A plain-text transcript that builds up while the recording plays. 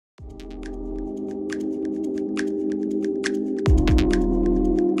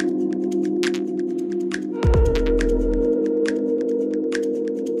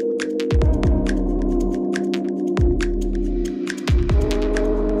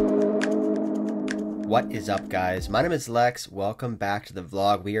What is up, guys? My name is Lex. Welcome back to the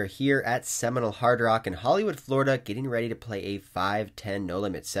vlog. We are here at Seminole Hard Rock in Hollywood, Florida, getting ready to play a 5-10 no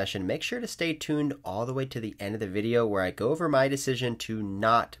limit session. Make sure to stay tuned all the way to the end of the video where I go over my decision to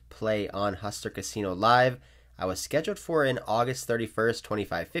not play on Hustler Casino Live. I was scheduled for an August 31st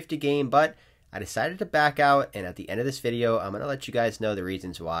 2550 game, but I decided to back out, and at the end of this video, I'm going to let you guys know the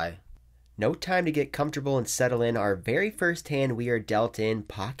reasons why. No time to get comfortable and settle in. Our very first hand, we are dealt in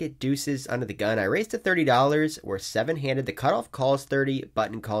pocket deuces under the gun. I raised to $30. We're seven-handed. The cutoff calls 30,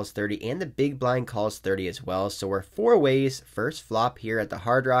 button calls 30, and the big blind calls 30 as well. So we're four ways. First flop here at the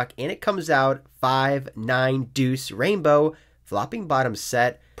Hard Rock, and it comes out 5-9 deuce rainbow. Flopping bottom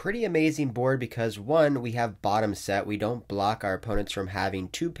set. Pretty amazing board because one, we have bottom set. We don't block our opponents from having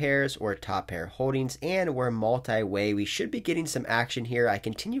two pairs or top pair holdings, and we're multi-way. We should be getting some action here. I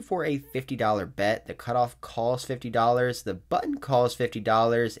continue for a $50 bet. The cutoff calls $50, the button calls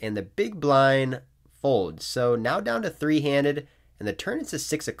 $50, and the big blind folds. So now down to three-handed, and the turn is a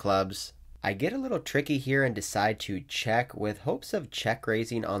six of clubs. I get a little tricky here and decide to check with hopes of check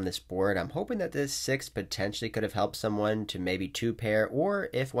raising on this board. I'm hoping that this six potentially could have helped someone to maybe two pair, or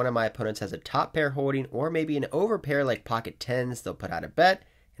if one of my opponents has a top pair holding or maybe an over pair like pocket tens, they'll put out a bet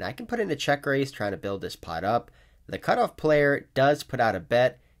and I can put in a check raise trying to build this pot up. The cutoff player does put out a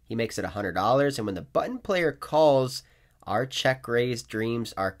bet. He makes it $100, and when the button player calls, our check raise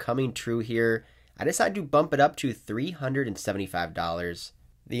dreams are coming true here. I decide to bump it up to $375.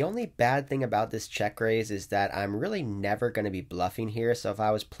 The only bad thing about this check raise is that I'm really never going to be bluffing here. So if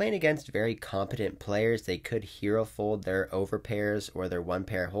I was playing against very competent players, they could hero fold their over pairs or their one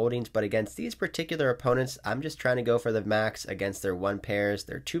pair holdings. But against these particular opponents, I'm just trying to go for the max against their one pairs,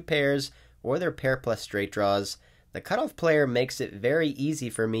 their two pairs, or their pair plus straight draws. The cutoff player makes it very easy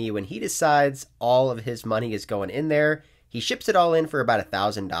for me when he decides all of his money is going in there. He ships it all in for about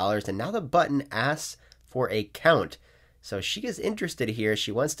 $1,000, and now the button asks for a count. So she is interested here.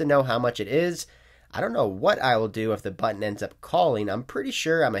 She wants to know how much it is. I don't know what I will do if the button ends up calling. I'm pretty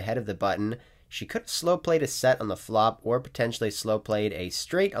sure I'm ahead of the button. She could have slow played a set on the flop or potentially slow played a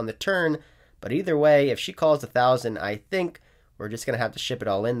straight on the turn. But either way, if she calls 1,000, I think we're just going to have to ship it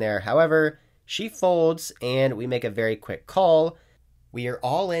all in there. However, she folds and we make a very quick call. We are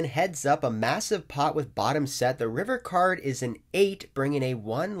all in, heads up, a massive pot with bottom set. The river card is an 8, bringing a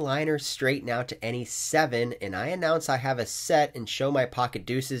one-liner straight now to any 7. And I announce I have a set and show my pocket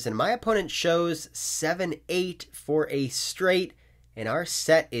deuces. And my opponent shows 7-8 for a straight. And our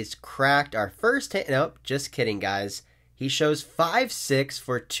set is cracked. Our first hand, nope, just kidding, guys. He shows 5-6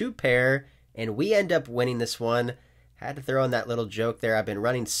 for two pair. And we end up winning this one. Had to throw in that little joke there. I've been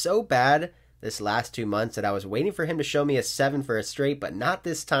running so bad this last 2 months that I was waiting for him to show me a 7 for a straight, but not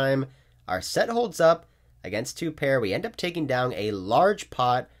this time. Our set holds up against two pair. We end up taking down a large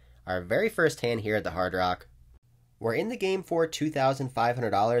pot, our very first hand here at the Hard Rock. We're in the game for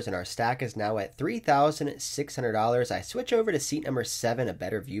 $2,500, and our stack is now at $3,600. I switch over to seat number 7, a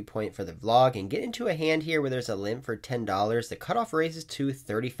better viewpoint for the vlog, and get into a hand here where there's a limp for $10. The cutoff raises to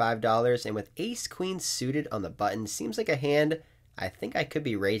 $35, and with ace queen suited on the button, seems like a hand I think I could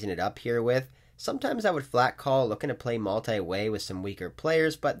be raising it up here with. Sometimes I would flat call, looking to play multi-way with some weaker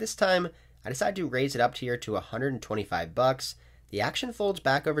players, but this time I decided to raise it up here to $125. The action folds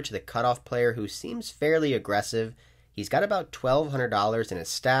back over to the cutoff player, who seems fairly aggressive. He's got about $1,200 in his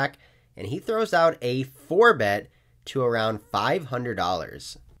stack, and he throws out a 4-bet to around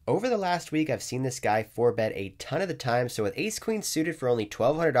 $500. Over the last week, I've seen this guy 4-bet a ton of the time, so with ace-queen suited for only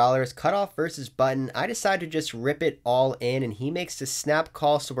 $1,200, cutoff versus button, I decide to just rip it all in, and he makes the snap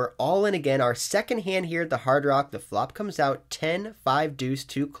call, so we're all in again. Our second hand here at the Hard Rock, the flop comes out 10, 5 deuce,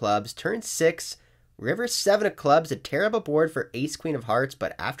 2 clubs, turn 6, river 7 of clubs, a terrible board for ace-queen of hearts,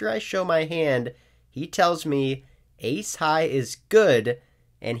 but after I show my hand, he tells me ace high is good,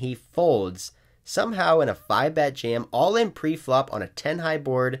 and he folds. Somehow in a 5-bet jam, all in pre-flop on a 10-high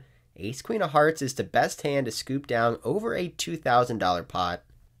board, ace-queen of hearts is the best hand to scoop down over a $2,000 pot.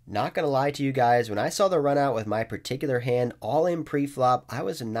 Not gonna lie to you guys, when I saw the run out with my particular hand all in pre-flop, I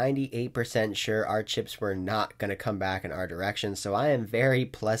was 98% sure our chips were not gonna come back in our direction, so I am very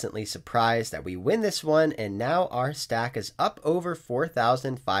pleasantly surprised that we win this one, and now our stack is up over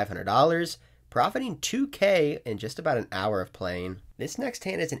 $4,500, profiting $2K in just about an hour of playing. This next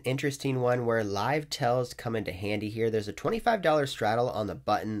hand is an interesting one where live tells come into handy here. There's a $25 straddle on the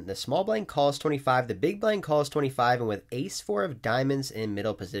button. The small blind calls 25, the big blind calls 25, and with ace 4 of diamonds in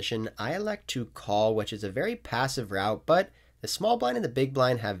middle position, I elect to call, which is a very passive route, but the small blind and the big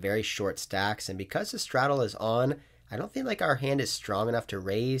blind have very short stacks, and because the straddle is on, I don't feel like our hand is strong enough to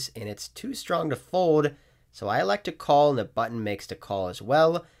raise, and it's too strong to fold, so I elect to call, and the button makes the call as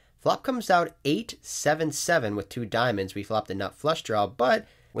well. Flop comes out 8-7-7 with 2 diamonds. We flopped a nut flush draw, but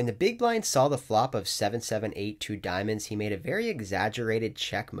when the big blind saw the flop of 7-7-8, 2 diamonds, he made a very exaggerated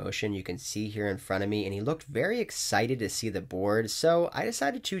check motion you can see here in front of me, and he looked very excited to see the board, so I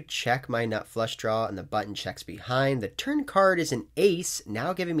decided to check my nut flush draw and the button checks behind. The turn card is an ace,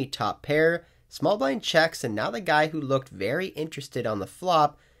 now giving me top pair. Small blind checks, and now the guy who looked very interested on the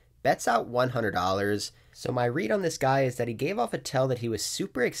flop bets out $100. So my read on this guy is that he gave off a tell that he was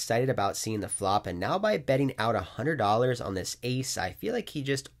super excited about seeing the flop, and now by betting out $100 on this ace, I feel like he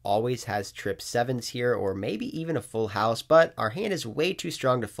just always has trip sevens here, or maybe even a full house, but our hand is way too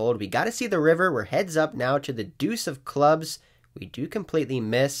strong to fold. We got to see the river. We're heads up now to the deuce of clubs. We do completely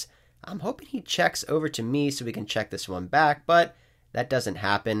miss. I'm hoping he checks over to me so we can check this one back, but that doesn't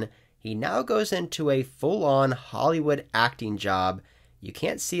happen. He now goes into a full-on Hollywood acting job. You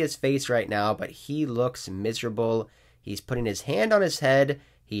can't see his face right now, but he looks miserable. He's putting his hand on his head.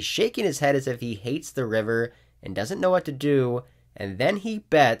 He's shaking his head as if he hates the river and doesn't know what to do. And then he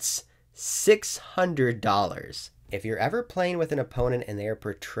bets $600. If you're ever playing with an opponent and they are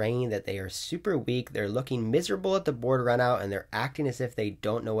portraying that they are super weak, they're looking miserable at the board run out, and they're acting as if they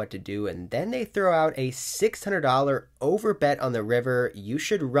don't know what to do, and then they throw out a $600 overbet on the river, you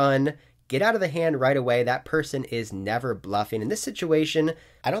should run. Get out of the hand right away. That person is never bluffing. In this situation,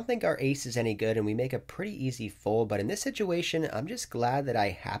 I don't think our ace is any good and we make a pretty easy fold, but in this situation, I'm just glad that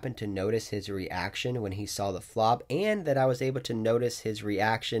I happened to notice his reaction when he saw the flop, and that I was able to notice his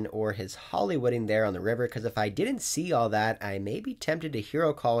reaction or his Hollywooding there on the river, because if I didn't see all that, I may be tempted to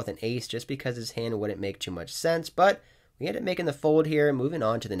hero call with an ace just because his hand wouldn't make too much sense, but we end up making the fold here, moving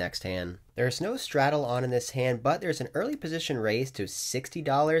on to the next hand. There's no straddle on in this hand, but there's an early position raise to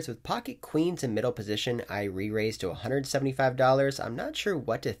 $60. With pocket queens in middle position, I re-raised to $175. I'm not sure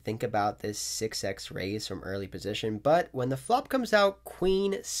what to think about this 6x raise from early position, but when the flop comes out,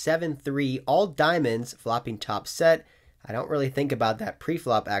 queen 7-3, all diamonds, flopping top set, I don't really think about that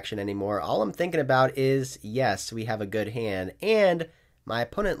pre-flop action anymore. All I'm thinking about is, yes, we have a good hand, and my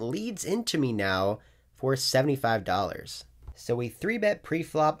opponent leads into me now for $75. So we 3-bet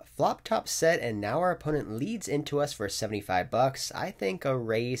pre-flop, flop top set, and now our opponent leads into us for $75. I think a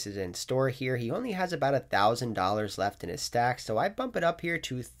raise is in store here. He only has about $1,000 left in his stack, so I bump it up here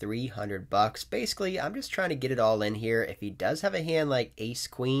to $300. Basically, I'm just trying to get it all in here. If he does have a hand like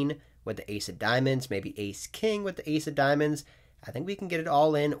ace-queen with the ace of diamonds, maybe ace-king with the ace of diamonds, I think we can get it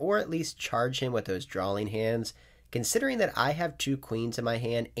all in, or at least charge him with those drawing hands. Considering that I have 2 queens in my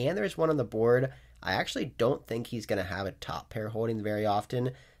hand and there's one on the board, I actually don't think he's going to have a top pair holding very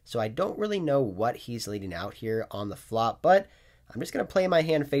often, so I don't really know what he's leading out here on the flop, but I'm just going to play my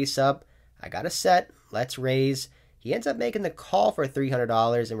hand face up. I got a set. Let's raise. He ends up making the call for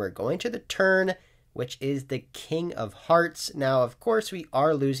 $300, and we're going to the turn, which is the king of hearts. Now, of course, we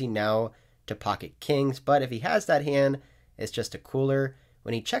are losing now to pocket kings, but if he has that hand, it's just a cooler.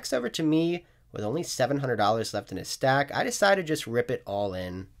 When he checks over to me with only $700 left in his stack, I decide to just rip it all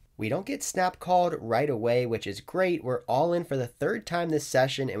in. We don't get snap called right away, which is great. We're all in for the 3rd time this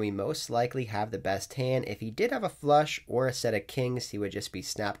session, and we most likely have the best hand. If he did have a flush or a set of kings, he would just be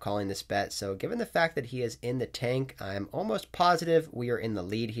snap calling this bet. So given the fact that he is in the tank, I'm almost positive we are in the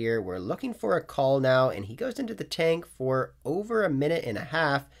lead here. We're looking for a call now, and he goes into the tank for over 1.5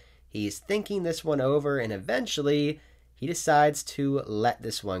 minutes. He's thinking this one over, and eventually he decides to let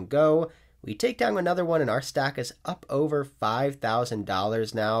this one go. We take down another one, and our stack is up over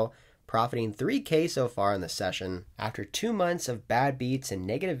 $5,000 now, profiting $3K so far in the session. After 2 months of bad beats and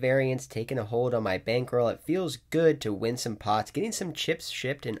negative variance taking a hold on my bankroll, it feels good to win some pots, getting some chips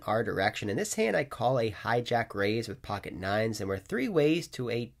shipped in our direction. In this hand, I call a hijack raise with pocket 9s, and we're 3 ways to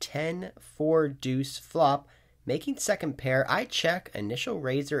a 10-4 deuce flop, making second pair. I check, initial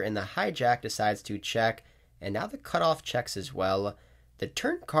raiser, and the hijack decides to check, and now the cutoff checks as well. The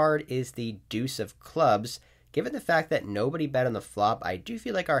turn card is the deuce of clubs. Given the fact that nobody bet on the flop, I do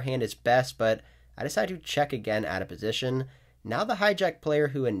feel like our hand is best, but I decide to check again out of position. Now the hijack player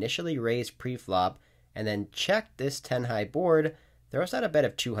who initially raised pre-flop and then checked this 10-high board throws out a bet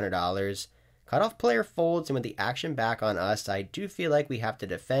of $200. Cutoff player folds, and with the action back on us, I do feel like we have to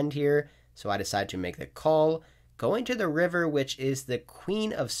defend here, so I decide to make the call. Going to the river, which is the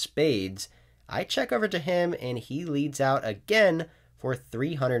queen of spades, I check over to him, and he leads out again for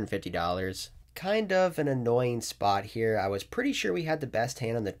 $350. Kind of an annoying spot here. I was pretty sure we had the best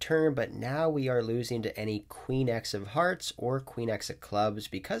hand on the turn, but now we are losing to any queen X of hearts or queen X of clubs.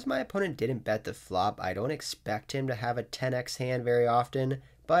 Because my opponent didn't bet the flop, I don't expect him to have a 10x hand very often,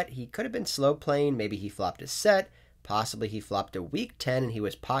 but he could have been slow playing. Maybe he flopped a set, possibly he flopped a weak 10 and he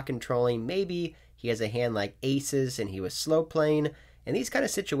was pot controlling, maybe he has a hand like aces and he was slow playing. In these kind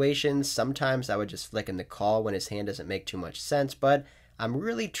of situations, sometimes I would just flick in the call when his hand doesn't make too much sense, but I'm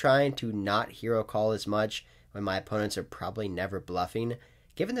really trying to not hero call as much when my opponents are probably never bluffing.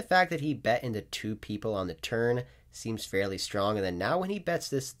 Given the fact that he bet into 2 people on the turn, seems fairly strong, and then now when he bets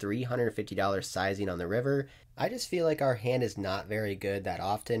this $350 sizing on the river, I just feel like our hand is not very good that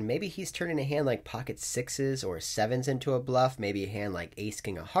often. Maybe he's turning a hand like pocket 6s or 7s into a bluff, maybe a hand like ace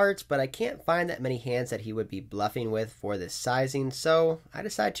king of hearts, but I can't find that many hands that he would be bluffing with for this sizing, so I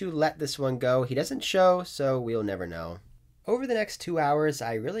decide to let this one go. He doesn't show, so we'll never know. Over the next 2 hours,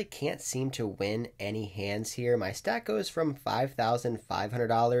 I really can't seem to win any hands here. My stack goes from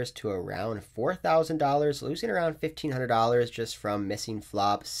 $5,500 to around $4,000, losing around $1,500 just from missing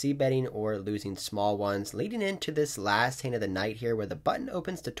flops, c-betting, or losing small ones, leading into this last hand of the night here where the button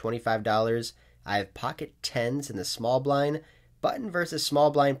opens to $25. I have pocket 10s in the small blind. Button versus small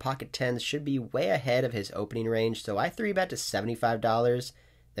blind pocket 10s should be way ahead of his opening range, so I 3-bet to $75.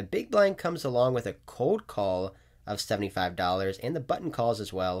 The big blind comes along with a cold call of $75, and the button calls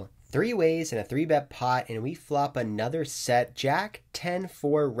as well. 3 ways in a 3-bet pot, and we flop another set, Jack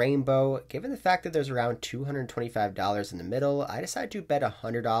 10-4 rainbow. Given the fact that there's around $225 in the middle, I decided to bet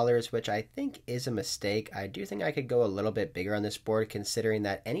 $100, which I think is a mistake. I do think I could go a little bit bigger on this board, considering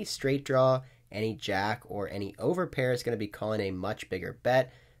that any straight draw, any jack, or any overpair is going to be calling a much bigger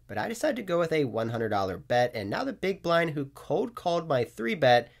bet, but I decided to go with a $100 bet, and now the big blind, who cold called my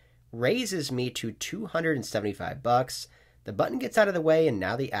 3-bet, raises me to $275. The button gets out of the way, and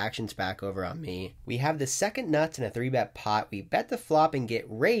now the action's back over on me. We have the second nuts in a 3-bet pot. We bet the flop and get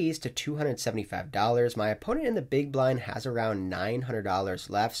raised to $275. My opponent in the big blind has around $900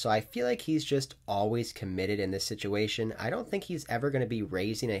 left, so I feel like he's just always committed in this situation. I don't think he's ever going to be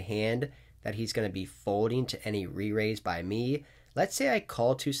raising a hand that he's going to be folding to any re-raise by me. Let's say I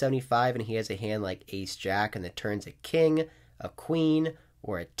call $275 and he has a hand like ace-jack and the turn's a king, a queen,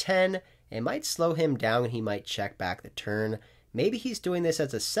 or a 10, it might slow him down and he might check back the turn. Maybe he's doing this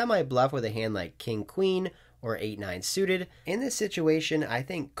as a semi-bluff with a hand like king-queen or 8-9 suited. In this situation, I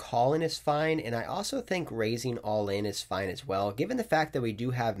think calling is fine, and I also think raising all in is fine as well. Given the fact that we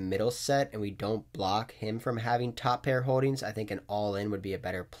do have middle set and we don't block him from having top pair holdings, I think an all in would be a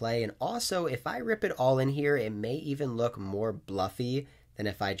better play. And also, if I rip it all in here, it may even look more bluffy than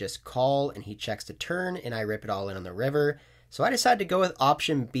if I just call and he checks the turn and I rip it all in on the river. So I decided to go with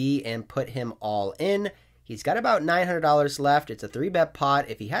option B and put him all in. He's got about $900 left. It's a 3-bet pot.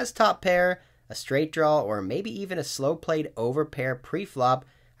 If he has top pair, a straight draw, or maybe even a slow played overpair pre-flop,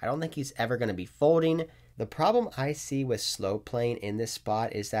 I don't think he's ever going to be folding. The problem I see with slow playing in this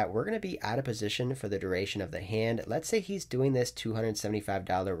spot is that we're going to be out of position for the duration of the hand. Let's say he's doing this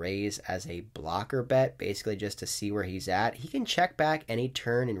 $275 raise as a blocker bet, basically just to see where he's at. He can check back any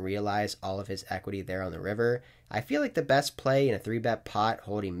turn and realize all of his equity there on the river. I feel like the best play in a 3-bet pot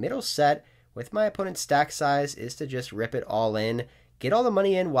holding middle set with my opponent's stack size is to just rip it all in, get all the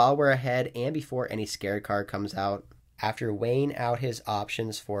money in while we're ahead and before any scared card comes out. After weighing out his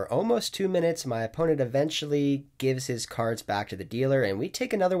options for almost 2 minutes, my opponent eventually gives his cards back to the dealer and we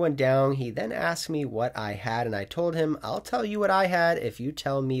take another one down. He then asks me what I had and I told him, I'll tell you what I had if you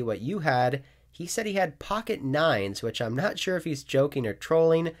tell me what you had. He said he had pocket 9s, which I'm not sure if he's joking or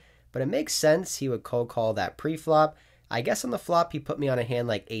trolling, but it makes sense he would cold call that pre-flop. I guess on the flop he put me on a hand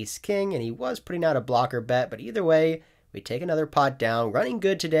like ace-king and he was putting out a blocker bet, but either way, we take another pot down, running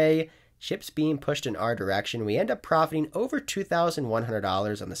good today. Chips being pushed in our direction. We end up profiting over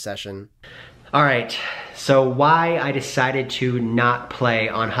 $2,100 on the session. All right, so why I decided to not play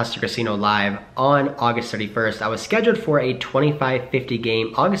on Hustler Casino Live on August 31st. I was scheduled for a 25-50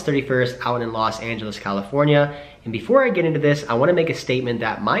 game August 31st out in Los Angeles, California. And before I get into this, I want to make a statement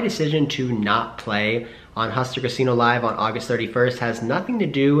that my decision to not play on Hustler Casino Live on August 31st has nothing to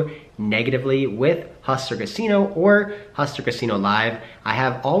do negatively with Hustler Casino or Hustler Casino Live. I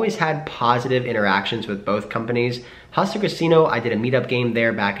have always had positive interactions with both companies. Hustler Casino, I did a meetup game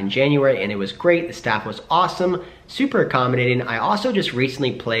there back in January and it was great. The staff was awesome, super accommodating. I also just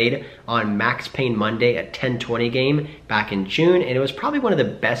recently played on Max Payne Monday, a 10-20 game back in June, and it was probably one of the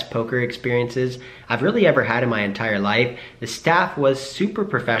best poker experiences I've really ever had in my entire life. The staff was super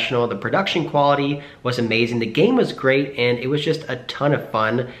professional, the production quality was amazing, the game was great, and it was just a ton of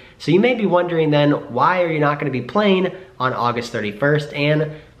fun. So you may be wondering then, why are you not going to be playing on August 31st?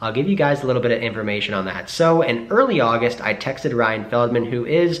 And I'll give you guys a little bit of information on that. So in early August, I texted Ryan Feldman, who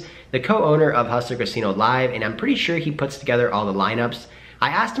is the co-owner of Hustler Casino Live, and I'm pretty sure he puts together all the lineups. I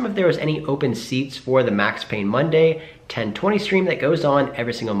asked him if there was any open seats for the Max Payne Monday 10/20 stream that goes on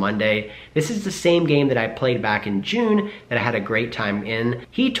every single Monday. This is the same game that I played back in June that I had a great time in.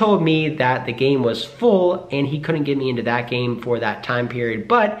 He told me that the game was full and he couldn't get me into that game for that time period,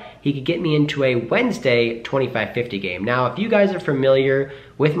 but he could get me into a Wednesday 25/50 game. Now, if you guys are familiar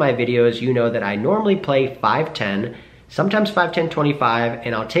with my videos, you know that I normally play 5-10, sometimes 5-10-25,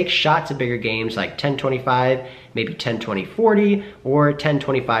 and I'll take shots at bigger games like 10-25, maybe 10-20-40, or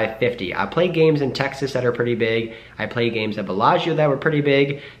 10-25-50. I play games in Texas that are pretty big. I play games at Bellagio that were pretty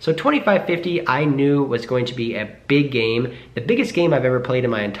big. So 25-50 I knew was going to be a big game, the biggest game I've ever played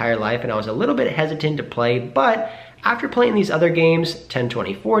in my entire life, and I was a little bit hesitant to play, but after playing these other games,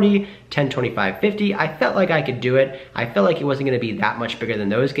 10-20-40, 10-25-50, I felt like I could do it. I felt like it wasn't gonna be that much bigger than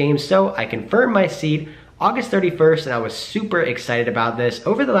those games, so I confirmed my seat August 31st, and I was super excited about this.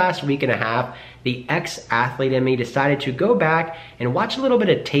 Over the last week and a half, the ex-athlete in me decided to go back and watch a little bit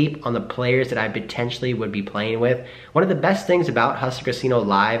of tape on the players that I potentially would be playing with. One of the best things about Hustler Casino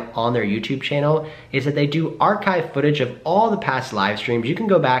Live on their YouTube channel is that they do archive footage of all the past live streams. You can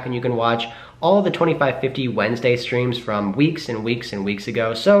go back and you can watch all the 25/50 Wednesday streams from weeks and weeks and weeks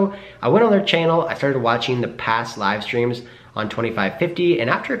ago. So I went on their channel, I started watching the past live streams on 25/50, and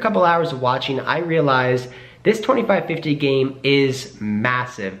after a couple hours of watching, I realized this 25/50 game is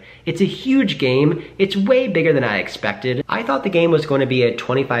massive. It's a huge game. It's way bigger than I expected. I thought the game was going to be a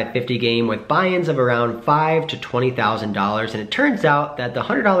 25/50 game with buy-ins of around $5,000 to $20,000, and it turns out that the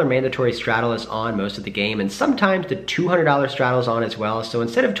 $100 mandatory straddle is on most of the game, and sometimes the $200 straddle is on as well. So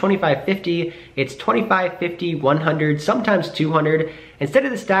instead of 25/50, it's 25/50, 100, sometimes 200. Instead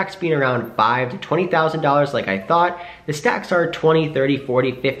of the stacks being around $5,000 to $20,000 like I thought, the stacks are 20, 30,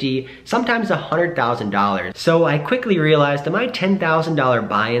 40, 50, sometimes $100,000. So I quickly realized that my $10,000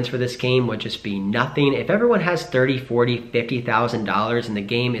 buy-ins for this game would just be nothing. If everyone has $30,000, $40,000, $50,000 and the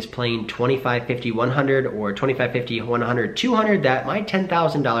game is playing 25/50, 100 or 25/50, 100, 200, that my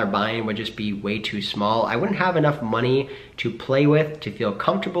 $10,000 buy-in would just be way too small. I wouldn't have enough money to play with, to feel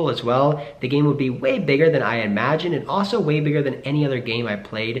comfortable as well. The game would be way bigger than I imagined, and also way bigger than any other game I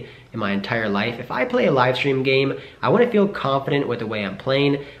played in my entire life. If I play a live stream game, I want to feel confident with the way I'm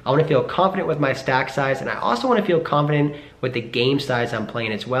playing. I want to feel confident with my stack size, and I also want to feel confident with the game size I'm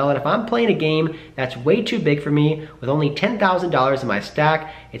playing as well. And if I'm playing a game that's way too big for me with only $10,000 in my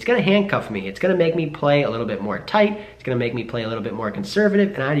stack, it's gonna handcuff me. It's gonna make me play a little bit more tight. It's gonna make me play a little bit more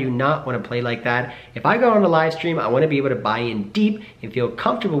conservative, and I do not wanna play like that. If I go on a live stream, I wanna be able to buy in deep and feel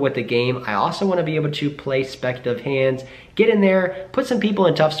comfortable with the game. I also wanna be able to play speculative hands, get in there, put some people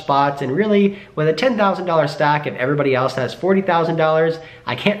in tough spots, and really, with a $10,000 stack, if everybody else has $40,000,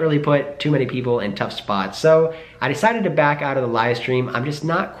 I can't really put too many people in tough spots. So I decided to back out of the live stream. I'm just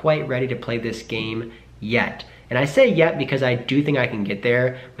not quite ready to play this game yet. And I say yet because I do think I can get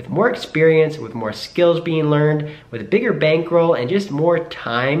there with more experience, with more skills being learned, with a bigger bankroll, and just more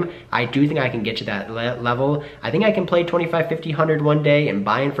time. I do think I can get to that level. I think I can play 25, 50, 100 one day and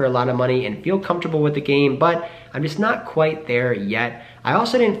buy in for a lot of money and feel comfortable with the game, but I'm just not quite there yet. I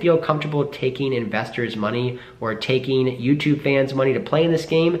also didn't feel comfortable taking investors' money or taking YouTube fans' money to play in this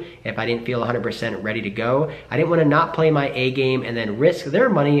game if I didn't feel 100% ready to go. I didn't want to not play my A game and then risk their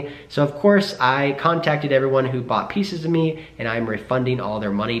money. So of course, I contacted everyone who bought pieces of me, and I'm refunding all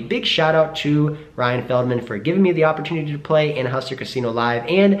their money. Big shout out to Ryan Feldman for giving me the opportunity to play in Hustler Casino Live,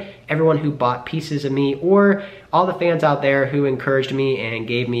 and everyone who bought pieces of me, or all the fans out there who encouraged me and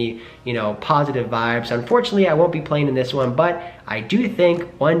gave me, you know, positive vibes. Unfortunately, I won't be playing in this one, but I do think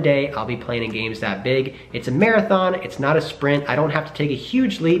one day I'll be playing in games that big. It's a marathon, it's not a sprint. I don't have to take a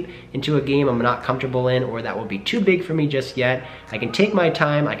huge leap into a game I'm not comfortable in or that will be too big for me just yet. I can take my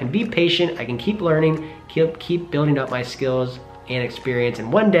time, I can be patient, I can keep learning, keep building up my skills and experience,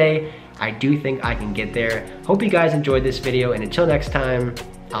 and one day I do think I can get there. Hope you guys enjoyed this video, and until next time,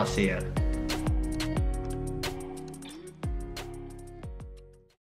 I'll see ya.